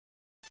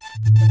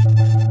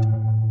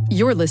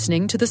You're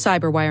listening to the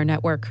Cyberwire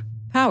Network,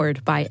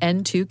 powered by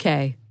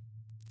N2K.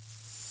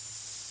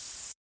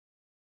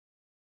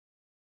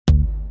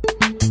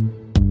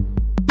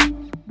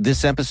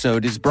 This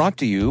episode is brought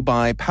to you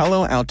by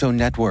Palo Alto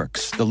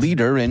Networks, the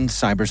leader in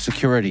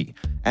cybersecurity.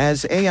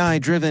 As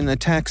AI-driven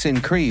attacks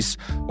increase,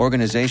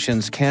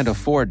 organizations can't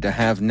afford to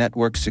have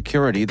network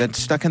security that's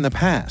stuck in the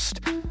past.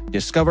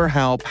 Discover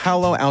how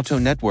Palo Alto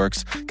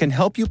Networks can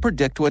help you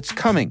predict what's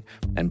coming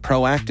and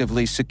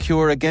proactively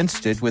secure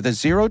against it with a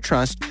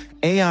zero-trust,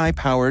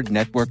 AI-powered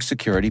network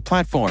security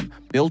platform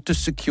built to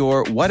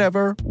secure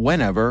whatever,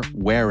 whenever,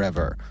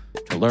 wherever.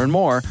 To learn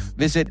more,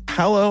 visit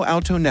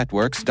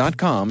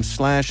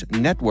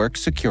paloaltonetworks.com/network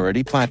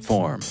security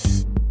platform.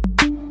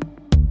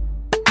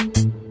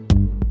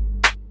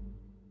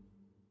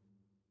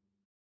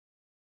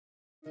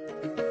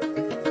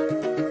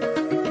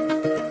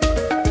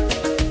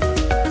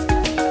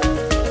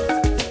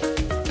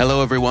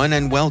 Hello, everyone,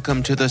 and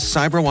welcome to the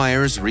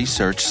CyberWire's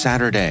Research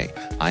Saturday.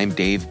 I'm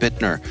Dave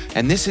Bittner,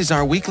 and this is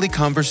our weekly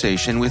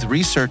conversation with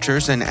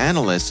researchers and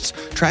analysts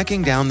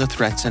tracking down the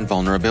threats and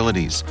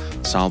vulnerabilities,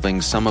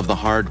 solving some of the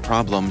hard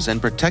problems,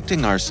 and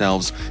protecting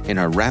ourselves in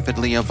a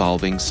rapidly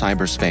evolving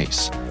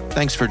cyberspace.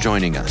 Thanks for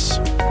joining us.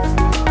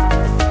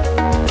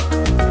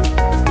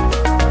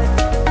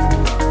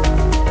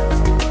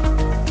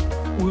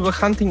 We were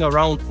hunting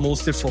around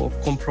mostly for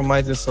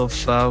compromises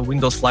of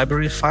Windows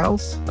library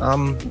files.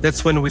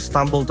 That's when we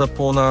stumbled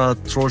upon a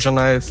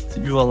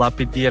Trojanized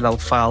ULAPI DLL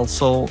file.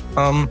 So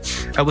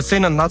I would say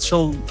in a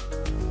nutshell,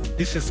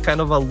 this is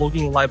kind of a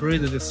logging library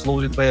that is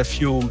loaded by a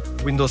few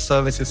Windows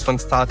services when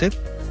started.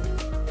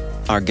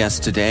 Our guests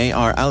today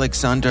are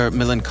Alexander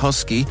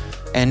Milenkowski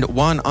and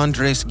Juan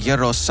Andres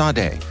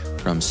Guerrero-Sade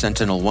from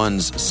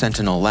SentinelOne's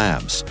Sentinel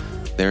Labs.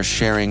 They're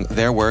sharing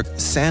their work,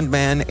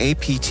 Sandman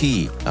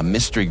APT, a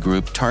mystery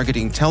group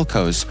targeting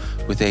telcos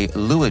with a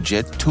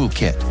Luajit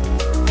toolkit.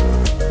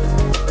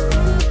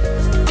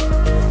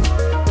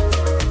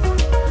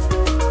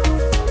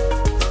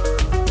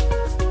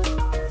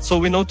 So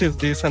we noticed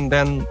this and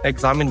then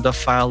examined the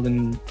file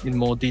in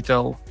more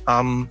detail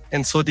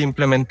and saw the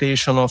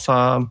implementation of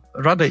a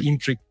rather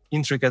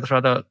intricate,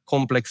 rather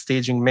complex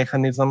staging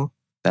mechanism.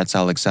 That's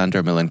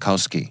Alexander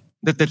Milenkowski.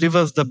 That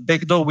delivers the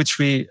backdoor, which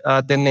we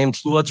then named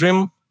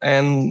Luadrim.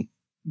 And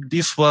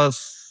this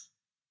was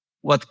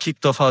what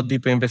kicked off our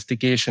deeper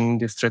investigation in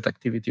this threat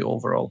activity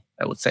overall,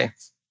 I would say.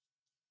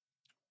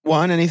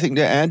 Juan, anything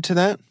to add to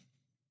that?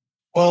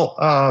 Well,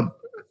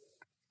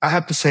 I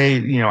have to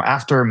say,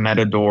 after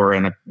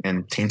Metador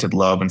and Tainted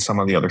Love and some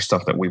of the other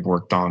stuff that we've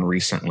worked on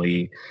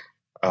recently,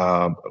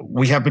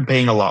 we have been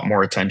paying a lot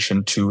more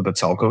attention to the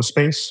telco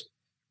space.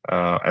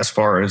 As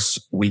far as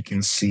we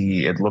can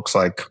see, it looks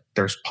like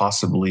there's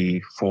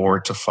possibly 4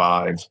 to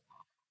 5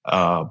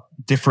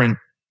 different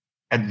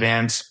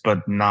advanced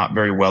but not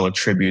very well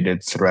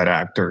attributed threat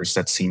actors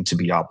that seem to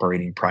be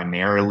operating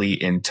primarily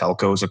in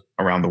telcos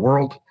around the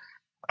world.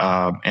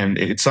 And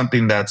it's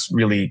something that's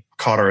really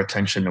caught our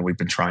attention, and we've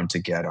been trying to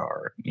get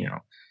our,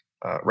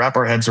 wrap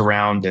our heads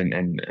around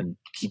and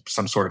keep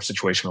some sort of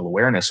situational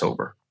awareness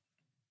over.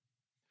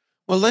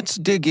 Well, let's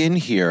dig in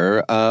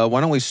here.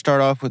 Why don't we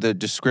start off with a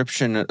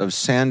description of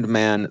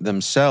Sandman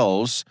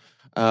themselves?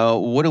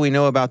 What do we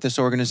know about this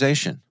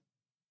organization?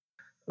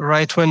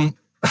 Right. When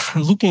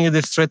looking at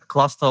this threat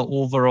cluster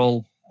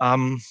overall,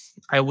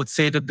 I would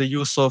say that the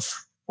use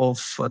of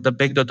the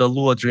backdoor, the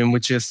Luadrim,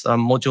 which is a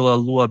modular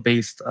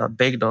Lua-based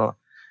backdoor,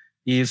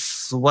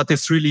 is what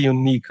is really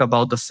unique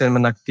about the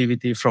Sandman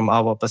activity from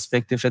our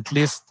perspective, at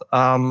least.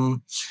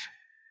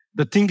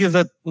 The thing is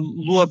that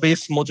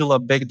Lua-based modular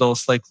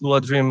backdoors like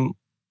Luadrim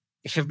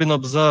have been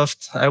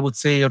observed, I would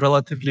say,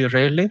 relatively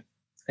rarely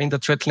in the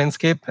threat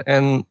landscape.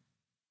 And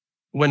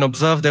when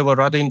observed, they were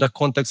rather in the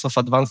context of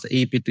advanced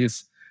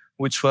APTs,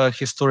 which were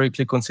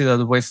historically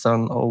considered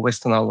Western or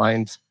Western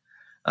aligned.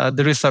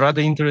 There is a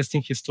rather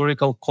interesting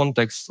historical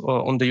context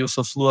on the use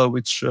of Lua,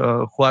 which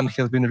Juan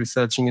has been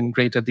researching in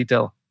greater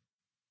detail.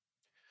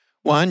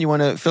 Juan, you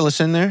want to fill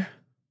us in there?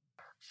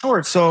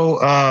 Sure.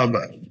 So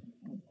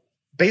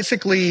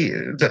basically,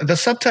 the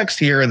subtext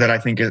here that I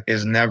think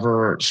is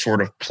never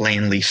sort of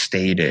plainly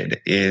stated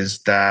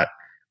is that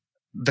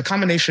the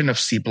combination of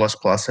C++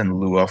 and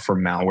Lua for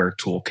malware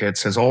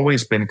toolkits has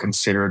always been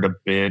considered a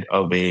bit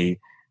of a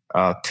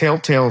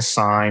telltale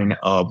sign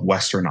of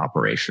Western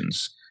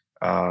operations.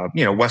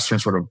 Western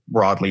sort of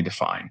broadly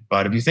defined.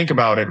 But if you think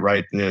about it,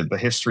 right, the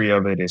history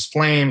of it is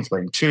Flame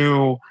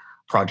 2,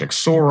 Project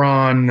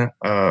Sauron,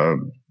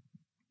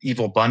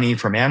 Evil Bunny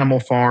from Animal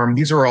Farm.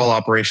 These are all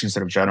operations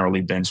that have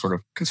generally been sort of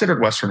considered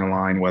Western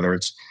aligned, whether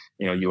it's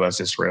U.S.,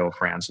 Israel,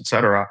 France,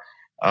 etc.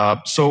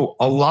 So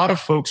a lot of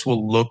folks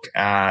will look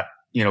at,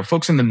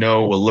 folks in the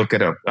know will look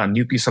at a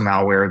new piece of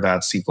malware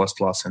that's C++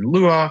 and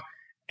Lua,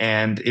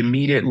 and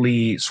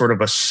immediately sort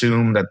of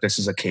assume that this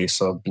is a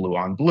case of blue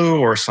on blue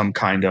or some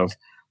kind of,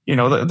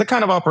 the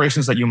kind of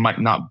operations that you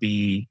might not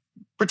be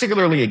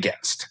particularly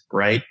against,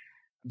 right?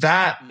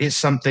 That is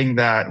something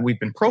that we've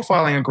been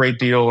profiling a great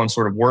deal and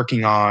sort of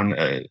working on,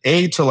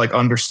 to like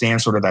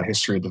understand sort of that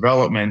history of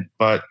development,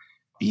 but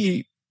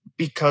B,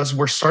 because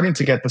we're starting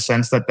to get the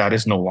sense that that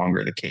is no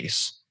longer the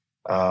case.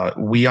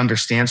 We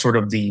understand sort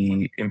of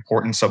the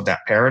importance of that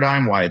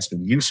paradigm, why it's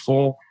been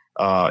useful.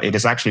 It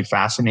is actually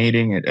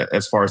fascinating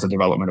as far as the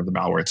development of the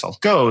malware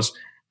itself goes.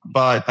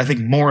 But I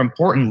think more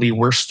importantly,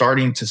 we're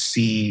starting to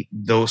see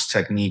those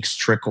techniques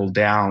trickle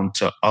down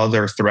to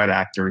other threat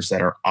actors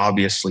that are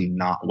obviously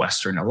not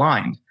Western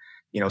aligned.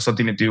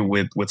 Something to do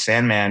with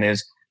Sandman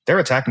is they're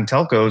attacking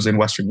telcos in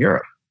Western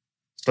Europe.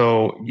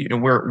 So,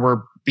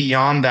 we're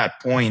beyond that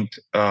point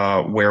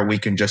where we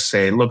can just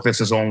say, look,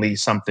 this is only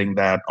something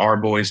that our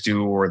boys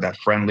do or that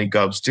friendly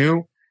govs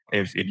do,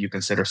 if you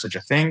consider such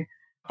a thing.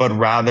 But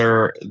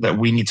rather that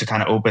we need to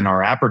kind of open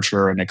our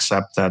aperture and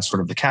accept that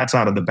sort of the cat's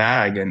out of the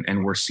bag,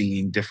 and we're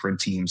seeing different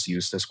teams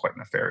use this quite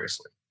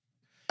nefariously.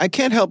 I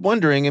can't help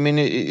wondering,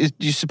 do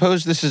you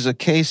suppose this is a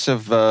case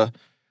of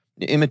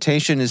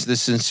imitation is the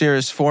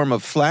sincerest form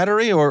of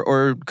flattery,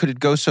 or could it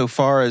go so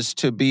far as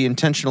to be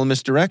intentional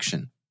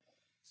misdirection?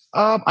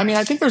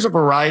 I think there's a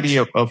variety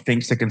of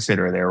things to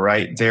consider there,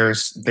 right?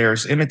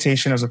 There's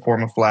imitation as a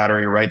form of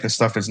flattery, right? This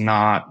stuff is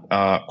not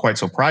quite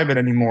so private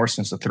anymore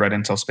since the threat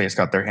intel space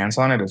got their hands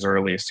on it as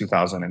early as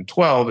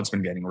 2012. It's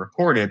been getting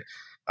reported.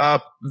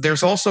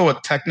 There's also a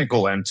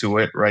technical end to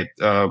it, right?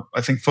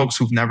 I think folks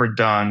who've never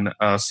done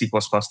C++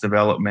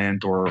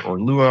 development or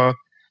Lua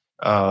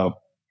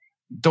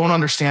don't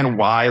understand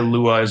why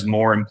Lua is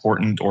more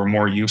important or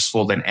more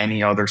useful than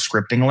any other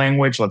scripting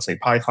language, let's say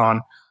Python,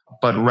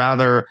 but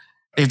rather,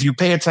 if you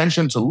pay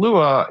attention to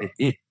Lua,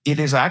 it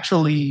is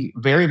actually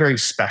very, very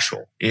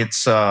special.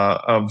 It's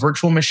a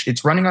virtual machine.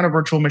 It's running on a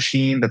virtual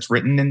machine that's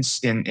written in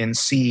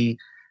C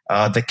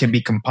that can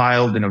be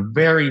compiled in a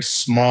very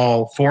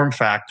small form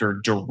factor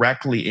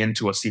directly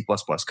into a C++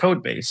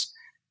 code base.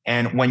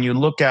 And when you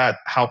look at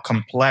how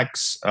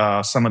complex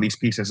some of these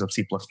pieces of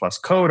C++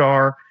 code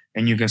are,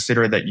 and you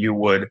consider that you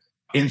would,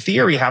 in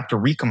theory, have to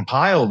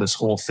recompile this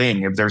whole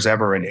thing if there's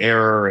ever an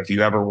error, if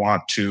you ever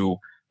want to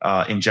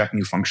inject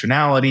new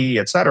functionality,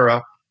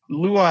 etc.,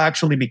 Lua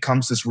actually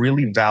becomes this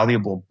really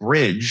valuable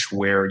bridge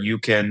where you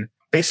can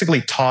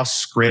basically toss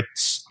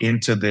scripts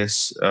into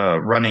this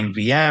running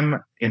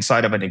VM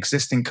inside of an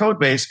existing code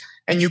base,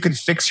 and you can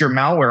fix your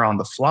malware on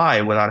the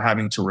fly without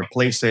having to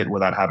replace it,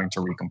 without having to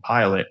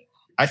recompile it.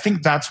 I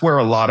think that's where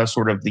a lot of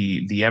sort of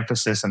the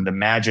emphasis and the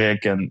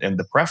magic and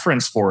the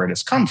preference for it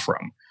has come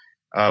from.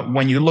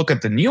 When you look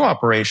at the new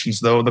operations,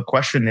 though, the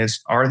question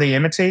is, are they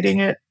imitating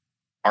it?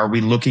 Are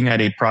we looking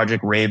at a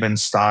Project Raven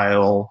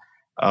style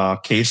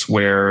case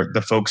where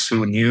the folks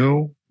who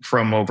knew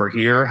from over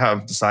here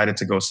have decided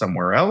to go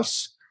somewhere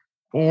else?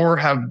 Or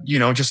have,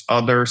 just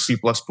other C++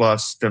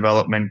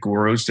 development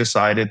gurus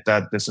decided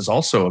that this is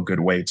also a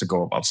good way to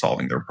go about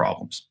solving their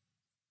problems?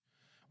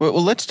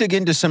 Well, let's dig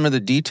into some of the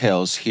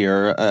details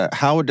here.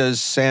 How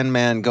does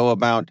Sandman go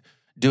about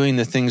doing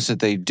the things that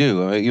they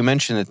do? You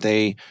mentioned that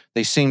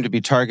they seem to be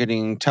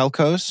targeting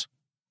telcos.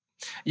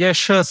 Yeah,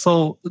 sure.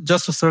 So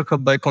just to circle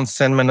back on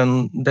Sandman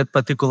and that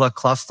particular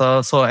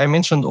cluster. So I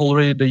mentioned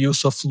already the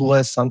use of Lua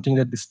as something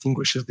that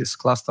distinguishes this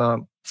cluster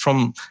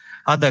from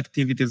other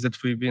activities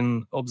that we've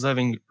been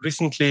observing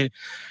recently.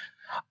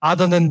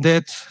 Other than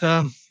that,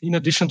 in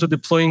addition to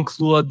deploying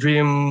Lua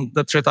Dream,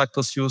 the threat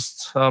actors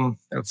used, I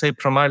would say,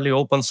 primarily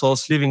open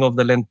source living of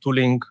the land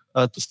tooling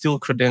to steal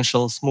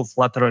credentials, move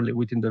laterally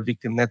within the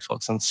victim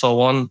networks, and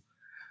so on.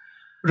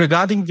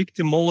 Regarding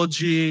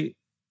victimology,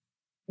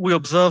 we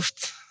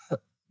observed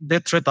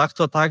that threat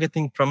actor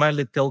targeting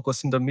primarily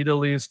telcos in the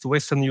Middle East,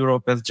 Western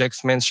Europe, as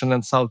Jax mentioned,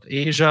 and South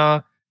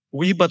Asia.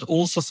 We, but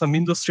also some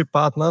industry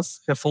partners,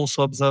 have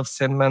also observed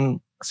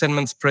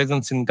Sandman's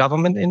presence in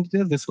government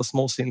entities. This was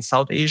mostly in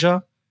South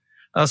Asia.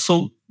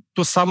 So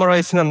to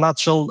summarize in a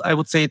nutshell, I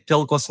would say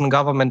telcos and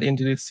government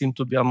entities seem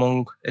to be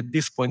among, at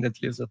this point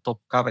at least, the top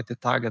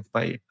coveted targets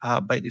by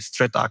this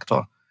threat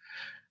actor.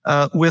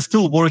 We're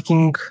still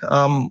working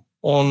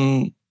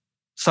on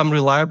some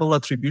reliable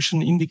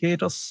attribution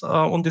indicators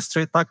on this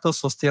threat actor,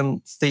 so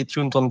stay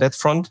tuned on that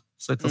front.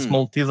 So it's a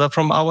small teaser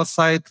from our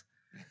side.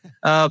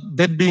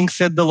 That being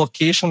said, the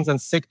locations and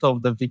sector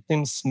of the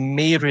victims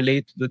may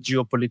relate to the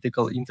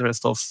geopolitical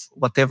interest of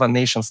whatever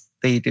nation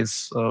state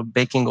is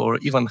backing or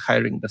even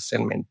hiring the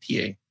Sandman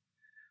TA.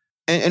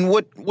 And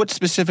what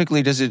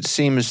specifically does it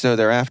seem as though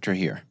they're after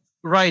here?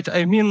 Right.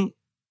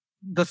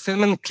 The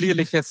Sandman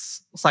clearly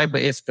has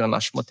cyber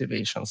espionage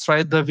motivations,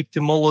 right? The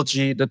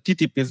victimology, the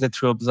TTPs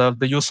that we observe,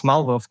 the use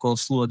malware, of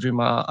course, Lua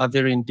Dream are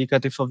very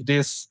indicative of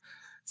this.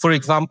 For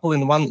example,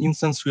 in one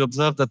instance, we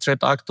observed that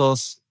threat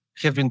actors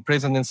have been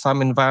present in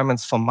some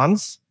environments for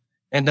months,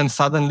 and then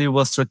suddenly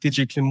were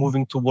strategically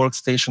moving to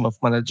workstation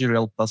of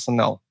managerial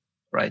personnel,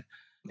 right?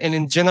 And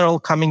in general,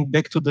 coming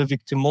back to the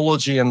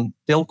victimology and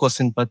telcos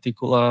in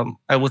particular,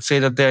 I would say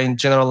that they're in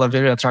general a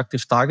very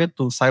attractive target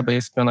to cyber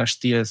espionage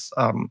TS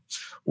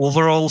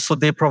overall. So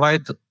they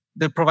provide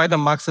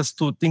them access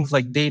to things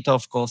like data,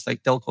 of course,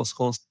 like telcos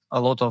host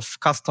a lot of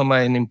customer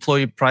and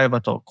employee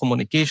private or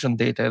communication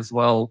data as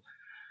well.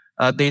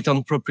 data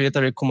on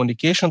proprietary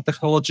communication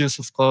technologies,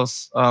 of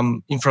course,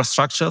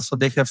 infrastructure. So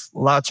they have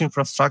large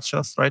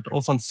infrastructures, right,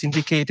 often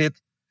syndicated.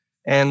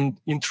 And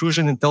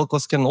intrusion in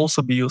telcos can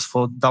also be used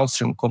for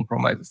downstream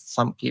compromise in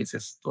some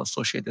cases to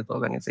associated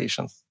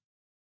organizations.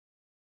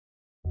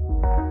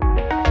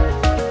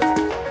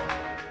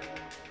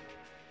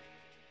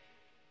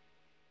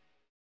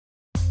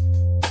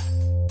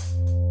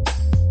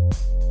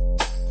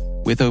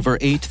 With over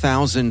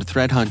 8,000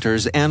 threat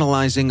hunters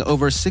analyzing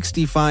over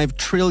 65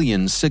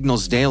 trillion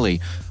signals daily,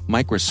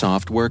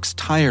 Microsoft works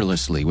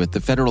tirelessly with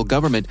the federal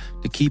government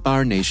to keep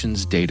our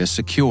nation's data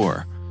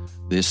secure.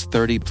 This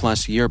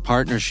 30-plus year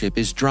partnership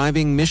is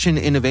driving mission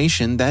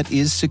innovation that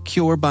is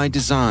secure by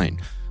design.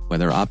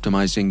 Whether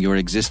optimizing your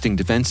existing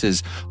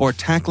defenses or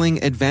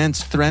tackling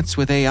advanced threats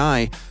with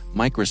AI,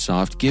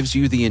 Microsoft gives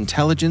you the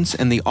intelligence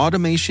and the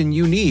automation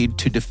you need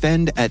to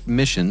defend at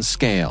mission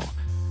scale.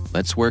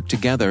 Let's work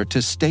together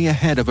to stay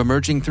ahead of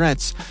emerging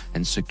threats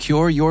and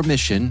secure your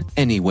mission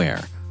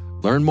anywhere.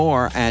 Learn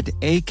more at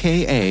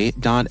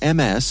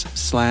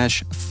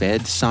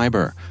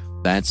aka.ms/fedcyber.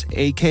 That's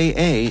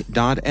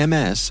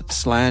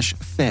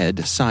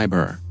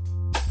aka.ms/fedcyber.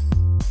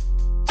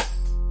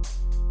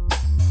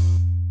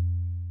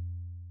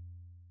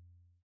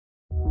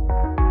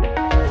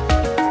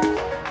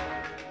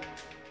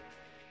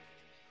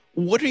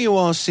 What are you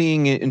all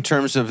seeing in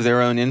terms of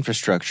their own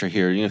infrastructure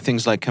here?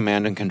 Things like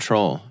command and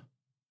control.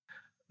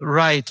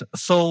 Right.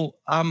 So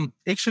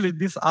actually,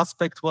 this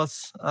aspect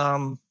was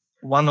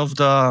one of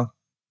the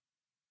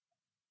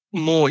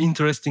more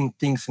interesting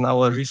things in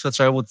our research,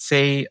 I would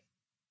say.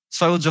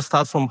 So I will just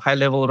start from high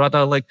level.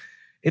 Rather, like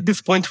at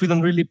this point, we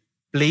don't really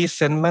place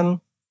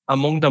Sandman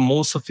among the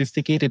most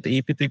sophisticated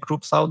APT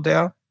groups out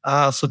there.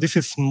 So this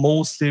is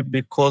mostly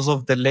because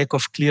of the lack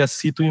of clear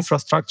C2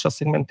 infrastructure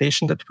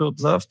segmentation that we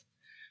observed.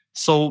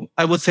 So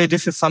I would say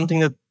this is something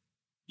that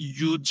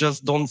you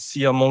just don't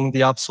see among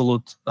the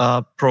absolute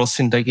pros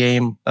in the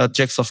game.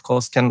 Jax, of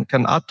course, can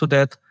add to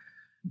that.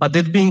 But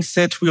that being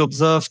said, we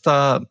observed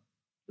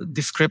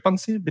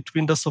discrepancy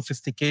between the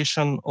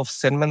sophistication of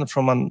Sandman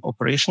from an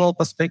operational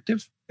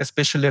perspective,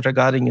 especially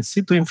regarding its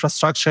C2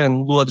 infrastructure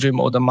and Lua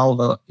Dream or the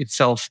malware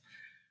itself.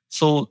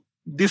 So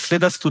this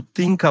led us to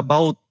think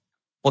about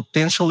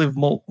potential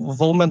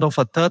involvement of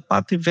a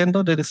third-party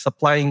vendor that is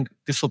supplying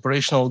these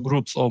operational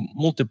groups or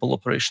multiple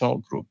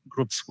operational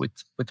groups with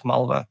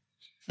malware.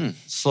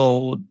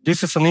 So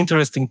this is an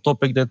interesting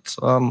topic that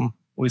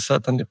we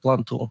certainly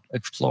plan to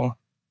explore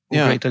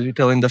in greater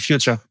detail in the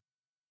future.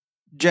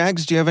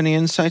 Jags, do you have any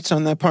insights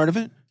on that part of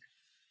it?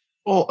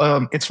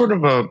 Well, it's sort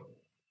of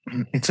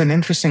it's an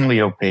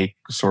interestingly opaque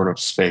sort of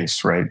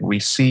space, right? We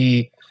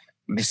see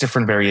these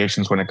different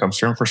variations when it comes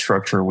to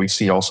infrastructure. We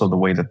see also the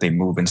way that they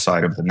move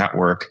inside of the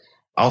network.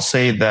 I'll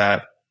say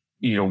that,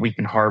 we've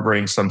been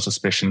harboring some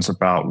suspicions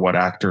about what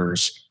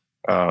actors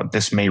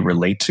this may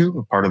relate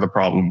to. Part of the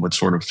problem with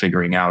sort of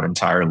figuring out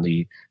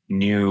entirely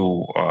new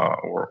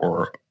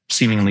or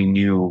seemingly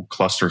new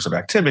clusters of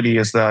activity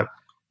is that,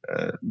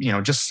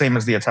 just same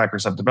as the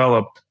attackers have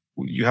developed,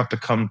 you have to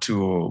come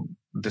to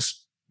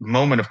this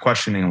moment of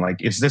questioning,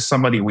 like, is this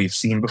somebody we've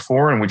seen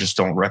before and we just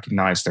don't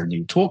recognize their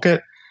new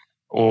toolkit?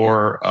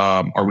 Or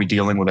are we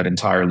dealing with an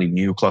entirely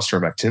new cluster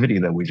of activity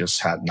that we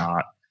just had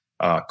not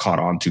caught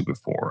on to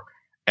before?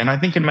 And I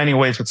think in many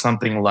ways with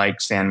something like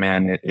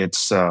Sandman, it's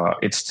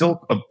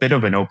still a bit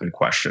of an open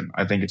question.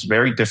 I think it's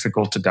very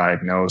difficult to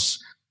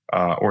diagnose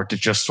or to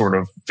just sort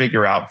of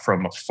figure out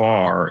from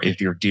afar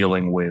if you're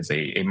dealing with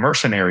a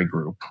mercenary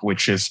group,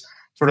 which is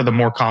sort of the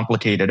more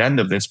complicated end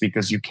of this,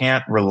 because you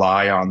can't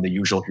rely on the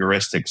usual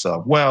heuristics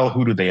of, well,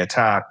 who do they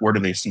attack? Where do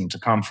they seem to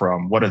come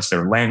from? What is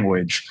their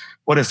language?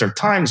 What is their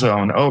time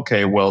zone?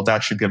 Okay, well,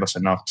 that should give us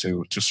enough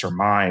to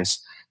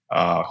surmise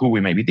who we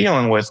may be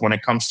dealing with. When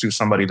it comes to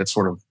somebody that's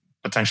sort of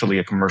potentially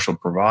a commercial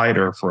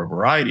provider for a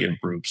variety of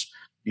groups,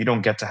 you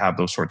don't get to have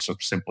those sorts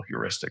of simple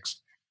heuristics.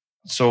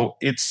 So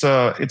it's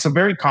a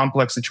very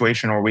complex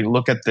situation where we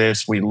look at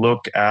this, we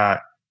look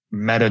at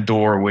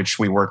Metador, which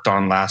we worked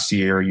on last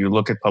year. You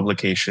look at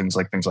publications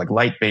like things like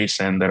Light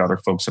Basin that other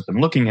folks have been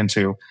looking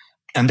into.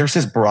 And there's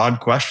this broad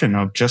question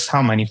of just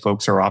how many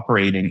folks are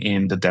operating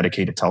in the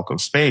dedicated telco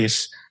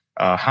space.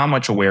 How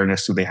much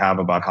awareness do they have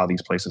about how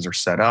these places are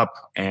set up,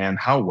 and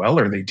how well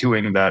are they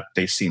doing that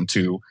they seem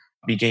to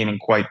be gaining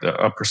quite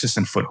a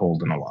persistent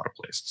foothold in a lot of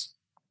places.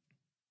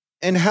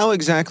 And how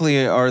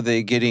exactly are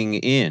they getting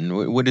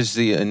in? What is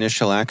the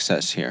initial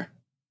access here?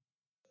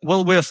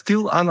 Well, we're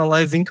still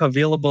analyzing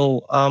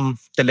available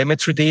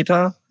telemetry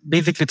data,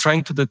 basically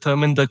trying to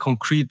determine the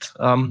concrete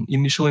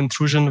initial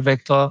intrusion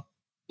vector.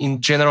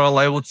 In general,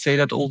 I would say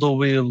that although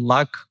we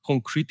lack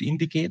concrete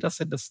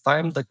indicators at this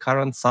time, the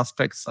current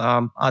suspects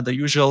are the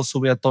usual. So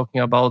we are talking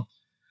about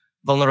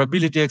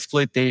vulnerability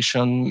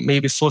exploitation,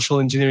 maybe social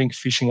engineering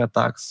phishing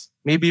attacks,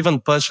 maybe even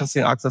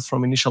purchasing access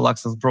from initial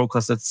access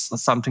brokers.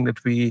 That's something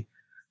that we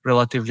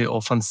relatively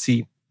often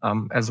see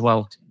as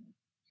well.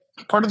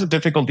 Part of the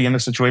difficulty in the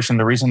situation,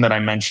 the reason that I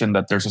mentioned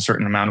that there's a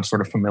certain amount of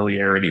sort of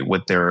familiarity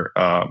with their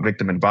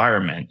victim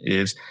environment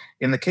is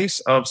in the case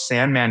of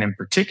Sandman in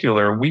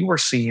particular, we were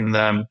seeing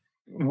them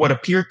what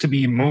appeared to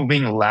be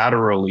moving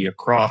laterally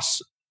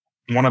across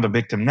one of the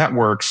victim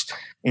networks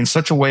in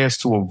such a way as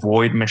to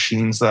avoid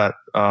machines that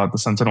the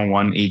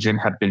Sentinel-1 agent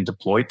had been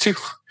deployed to.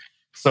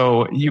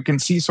 So you can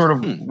see sort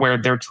of where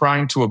they're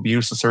trying to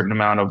abuse a certain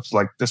amount of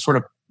like this sort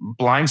of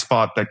blind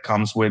spot that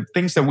comes with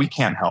things that we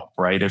can't help,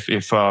 right?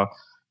 If a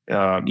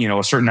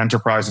certain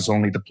enterprise is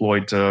only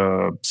deployed to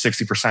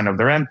 60% of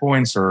their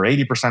endpoints or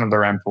 80% of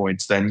their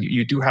endpoints, then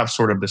you do have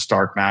sort of this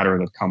dark matter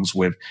that comes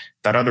with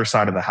that other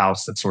side of the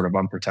house that's sort of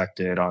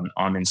unprotected,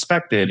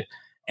 uninspected.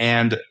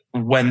 And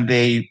when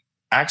they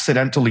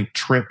accidentally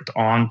tripped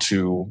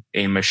onto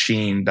a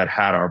machine that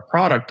had our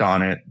product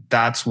on it,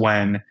 that's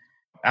when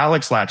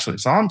Alex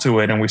latches onto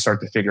it and we start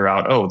to figure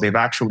out, oh, they've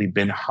actually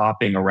been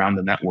hopping around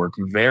the network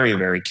very,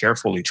 very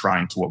carefully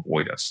trying to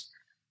avoid us.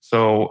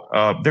 So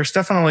there's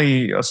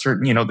definitely a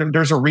certain,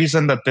 there's a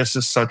reason that this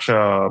is such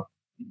a,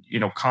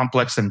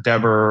 complex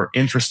endeavor,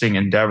 interesting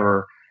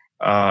endeavor.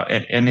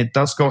 And it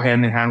does go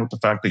hand in hand with the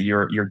fact that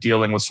you're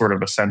dealing with sort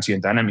of a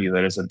sentient enemy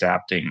that is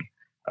adapting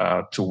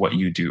to what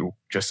you do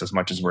just as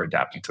much as we're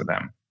adapting to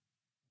them.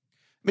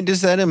 I mean,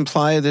 does that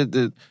imply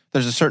that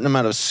there's a certain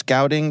amount of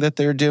scouting that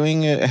they're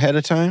doing ahead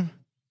of time?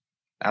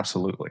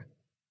 Absolutely.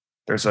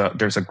 There's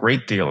a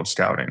great deal of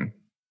scouting.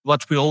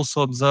 What we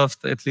also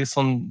observed, at least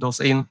on those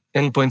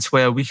endpoints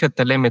where we had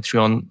telemetry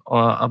on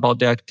about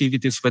the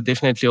activities, we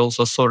definitely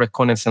also saw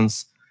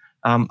reconnaissance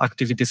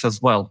activities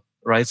as well,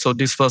 right? So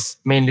this was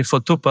mainly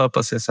for two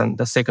purposes, and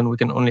the second we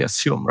can only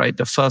assume, right?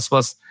 The first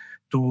was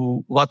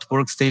to what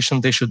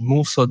workstation they should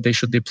move, so they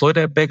should deploy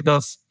their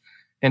backdoors.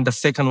 And the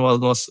second one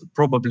was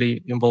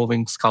probably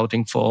involving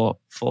scouting for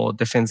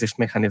defensive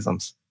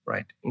mechanisms,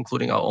 right?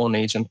 Including our own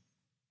agent.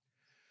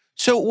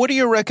 So what are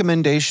your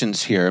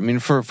recommendations here? I mean,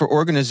 for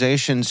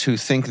organizations who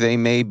think they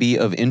may be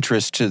of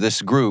interest to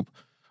this group,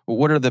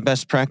 what are the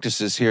best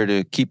practices here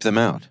to keep them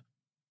out?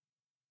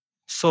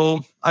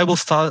 So I will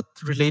start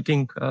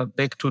relating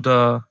back to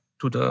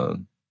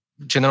the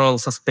general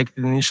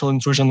suspected initial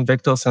intrusion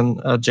vectors,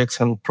 and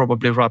Jackson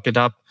probably wrap it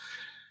up.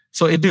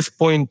 So at this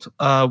point,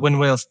 when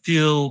we are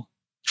still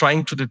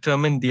trying to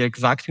determine the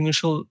exact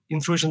initial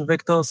intrusion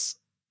vectors,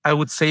 I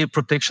would say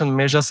protection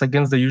measures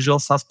against the usual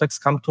suspects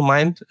come to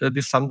mind.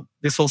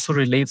 This also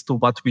relates to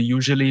what we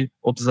usually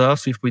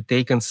observe if we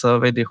take and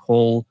survey the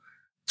whole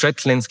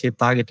threat landscape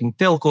targeting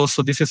telcos.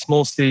 So this is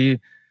mostly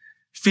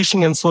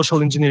phishing and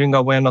social engineering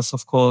awareness,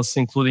 of course,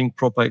 including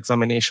proper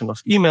examination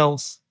of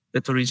emails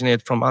that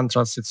originate from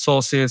untrusted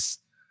sources,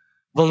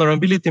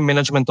 vulnerability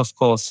management, of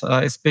course,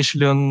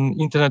 especially on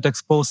internet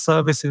exposed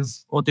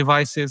services or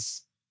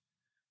devices,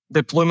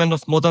 deployment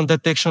of modern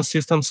detection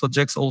systems. So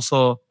Jax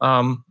also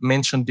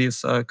mentioned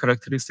these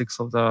characteristic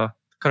of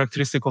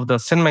the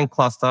Sandman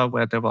cluster,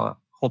 where they were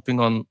hopping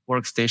on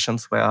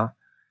workstations where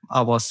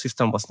our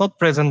system was not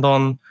present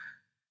on,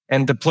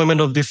 and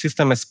deployment of this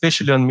system,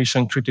 especially on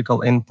mission critical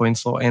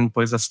endpoints or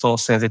endpoints that store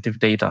sensitive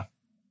data.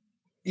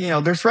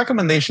 There's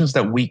recommendations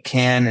that we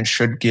can and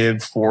should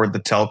give for the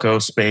telco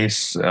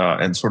space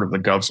and sort of the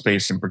gov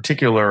space in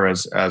particular,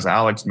 as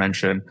Alex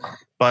mentioned.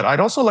 But I'd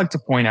also like to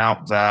point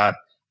out that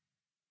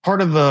part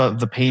of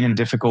the pain and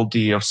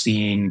difficulty of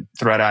seeing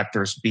threat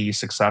actors be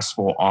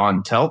successful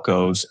on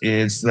telcos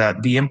is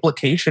that the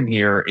implication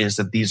here is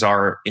that these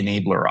are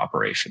enabler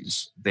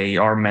operations. They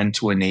are meant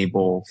to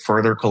enable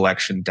further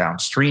collection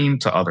downstream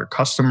to other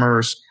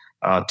customers,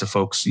 to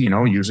folks,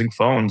 using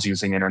phones,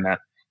 using internet,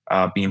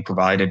 being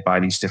provided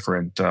by these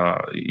different,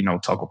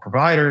 telco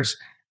providers.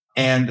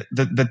 And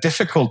the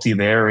difficulty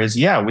there is,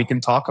 we can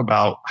talk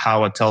about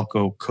how a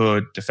telco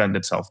could defend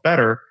itself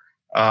better.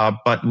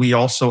 But we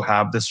also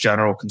have this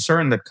general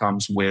concern that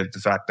comes with the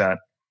fact that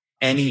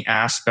any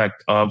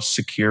aspect of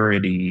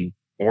security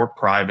or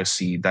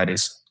privacy that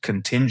is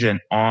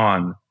contingent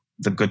on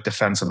the good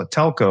defense of a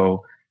telco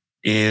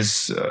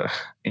is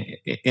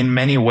in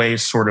many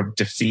ways sort of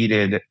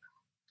defeated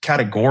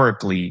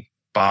categorically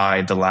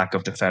by the lack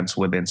of defense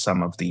within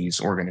some of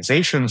these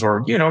organizations,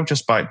 or,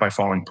 just by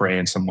falling prey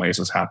in some ways,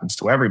 as happens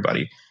to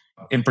everybody.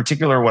 In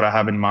particular, what I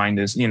have in mind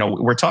is,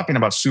 we're talking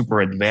about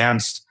super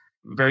advanced,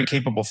 very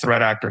capable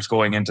threat actors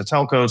going into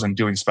telcos and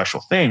doing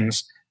special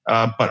things.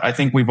 But I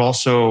think we're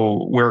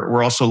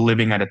also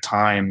living at a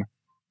time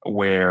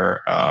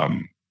where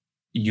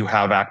you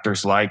have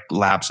actors like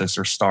Lapsus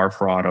or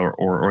Starfraud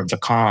or the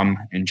Com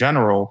in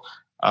general,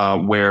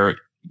 where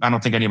I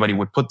don't think anybody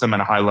would put them at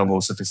a high level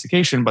of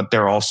sophistication, but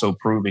they're also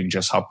proving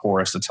just how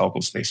porous the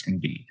telco space can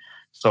be.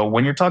 So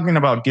when you're talking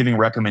about giving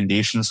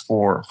recommendations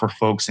for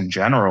folks in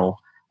general,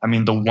 I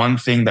mean, the one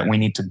thing that we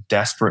need to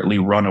desperately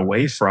run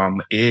away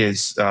from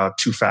is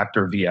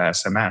two-factor via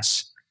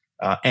SMS.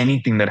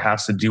 Anything that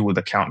has to do with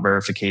account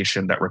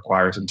verification that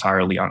requires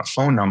entirely on a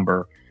phone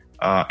number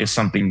is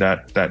something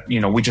that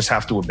we just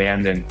have to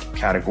abandon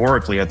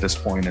categorically at this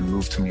point and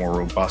move to more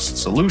robust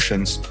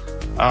solutions.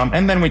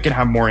 And then we can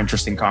have more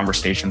interesting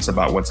conversations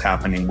about what's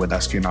happening with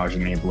espionage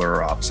enabler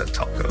or ops at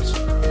telcos.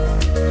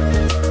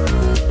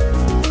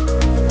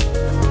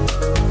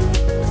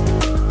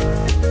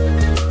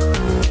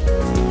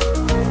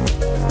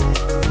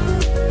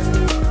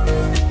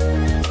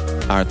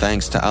 Our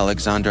thanks to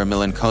Alexander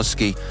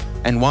Milenkowski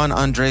and Juan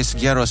Andres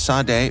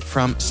Guerrosade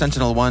from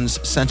SentinelOne's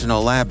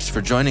Sentinel Labs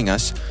for joining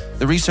us.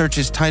 The research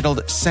is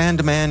titled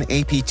Sandman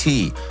APT,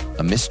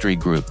 a mystery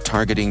group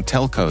targeting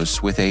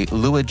telcos with a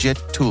LuaJIT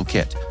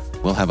toolkit.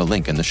 We'll have a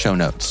link in the show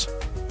notes.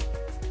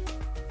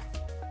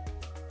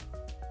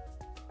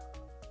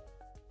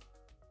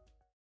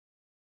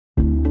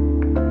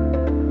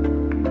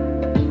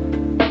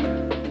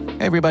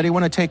 Hey everybody, I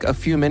want to take a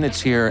few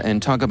minutes here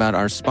and talk about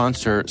our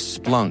sponsor,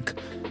 Splunk.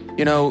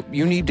 You know,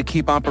 you need to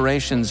keep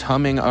operations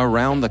humming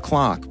around the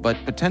clock, but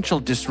potential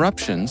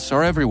disruptions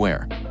are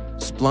everywhere.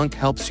 Splunk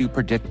helps you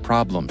predict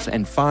problems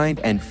and find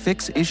and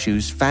fix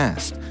issues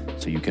fast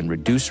so you can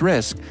reduce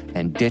risk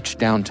and ditch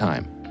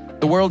downtime.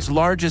 The world's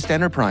largest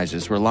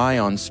enterprises rely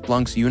on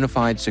Splunk's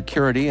unified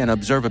security and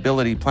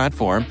observability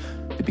platform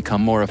to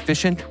become more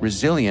efficient,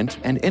 resilient,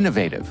 and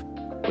innovative.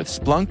 With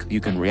Splunk,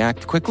 you can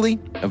react quickly,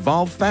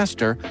 evolve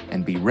faster,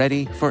 and be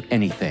ready for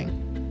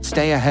anything.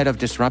 Stay ahead of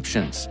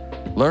disruptions.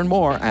 Learn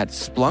more at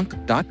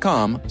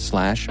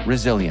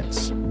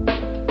splunk.com/resilience.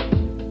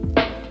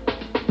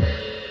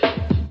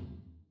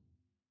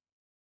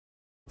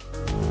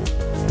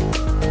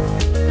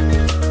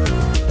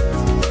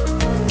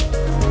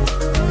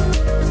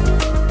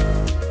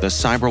 The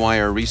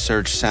CyberWire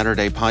Research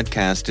Saturday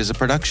podcast is a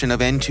production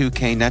of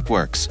N2K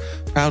Networks,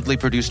 proudly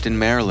produced in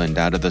Maryland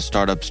out of the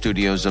startup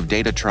studios of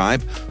Data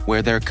Tribe,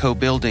 where they're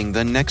co-building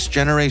the next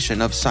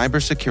generation of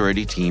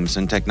cybersecurity teams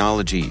and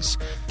technologies.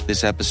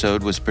 This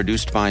episode was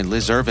produced by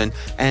Liz Irvin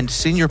and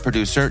senior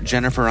producer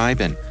Jennifer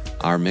Iben.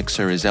 Our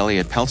mixer is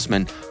Elliot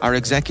Peltzman. Our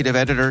executive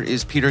editor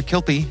is Peter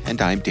Kilpie, and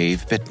I'm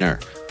Dave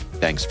Bittner.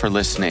 Thanks for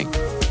listening.